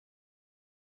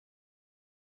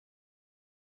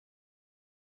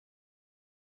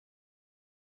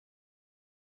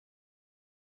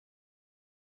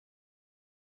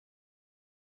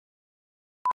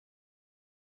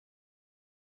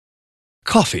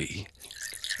Coffee.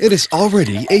 It is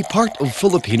already a part of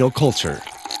Filipino culture.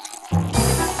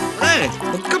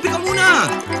 Magkape ka muna!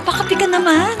 Pakape ka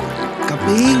naman.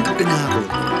 Kape na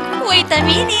ako. Wait a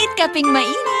minute, kapeng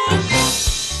mainit.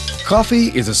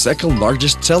 Coffee is the second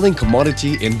largest selling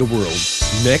commodity in the world,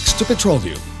 next to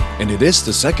petroleum, and it is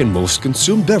the second most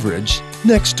consumed beverage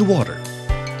next to water.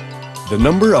 The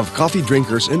number of coffee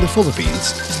drinkers in the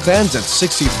Philippines stands at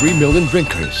 63 million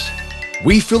drinkers.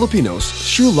 We Filipinos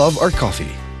sure love our coffee.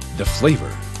 The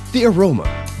flavor, the aroma,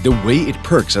 the way it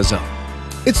perks us up.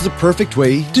 It's the perfect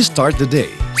way to start the day,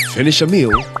 finish a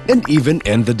meal, and even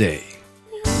end the day.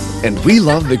 And we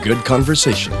love the good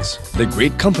conversations, the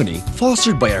great company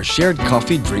fostered by our shared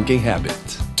coffee drinking habit.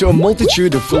 To a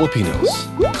multitude of Filipinos,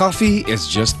 coffee is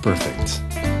just perfect.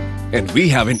 And we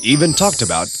haven't even talked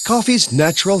about coffee's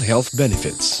natural health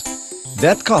benefits.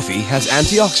 That coffee has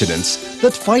antioxidants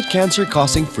that fight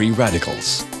cancer-causing free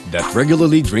radicals. That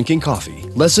regularly drinking coffee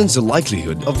lessens the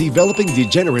likelihood of developing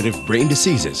degenerative brain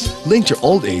diseases linked to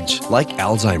old age like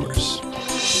Alzheimer's.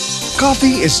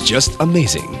 Coffee is just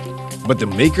amazing. But the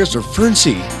makers of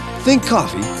FERNC think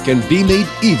coffee can be made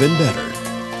even better.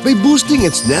 By boosting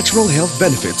its natural health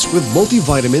benefits with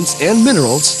multivitamins and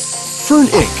minerals, Fern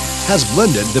Inc. has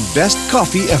blended the best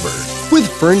coffee ever with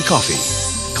FERNCoffee.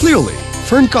 Clearly,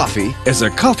 FERNCoffee is a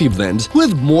coffee blend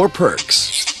with more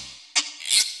perks.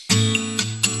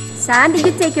 Son, did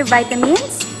you take your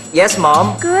vitamins? Yes,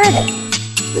 Mom. Good.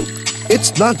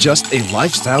 It's not just a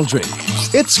lifestyle drink.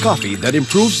 It's coffee that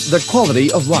improves the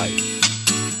quality of life.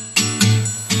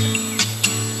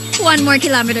 1 more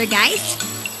kilometer, guys.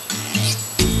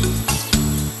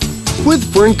 With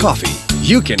FERNCoffee,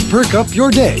 you can perk up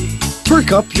your day,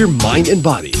 perk up your mind and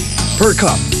body, perk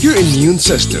up your immune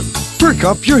system, perk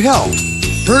up your health,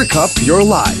 perk up your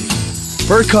life,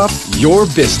 perk up your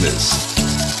business.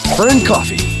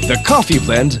 FERNCoffee, the coffee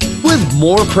blend with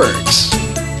more perks.